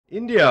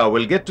India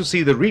will get to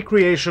see the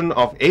recreation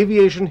of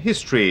aviation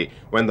history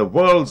when the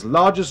world's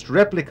largest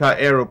replica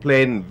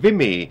aeroplane,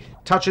 Vimy,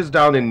 touches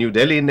down in New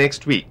Delhi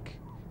next week.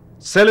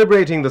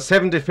 Celebrating the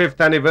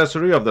 75th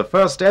anniversary of the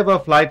first ever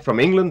flight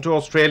from England to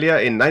Australia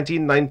in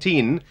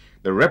 1919,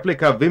 the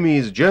replica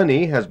Vimy's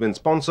journey has been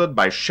sponsored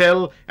by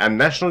Shell and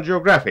National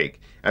Geographic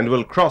and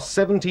will cross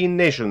 17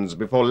 nations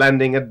before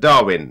landing at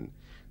Darwin.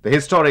 The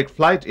historic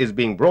flight is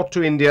being brought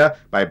to India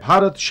by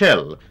Bharat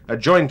Shell, a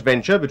joint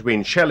venture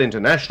between Shell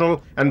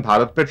International and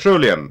Bharat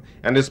Petroleum,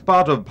 and is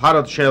part of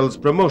Bharat Shell's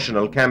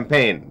promotional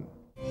campaign.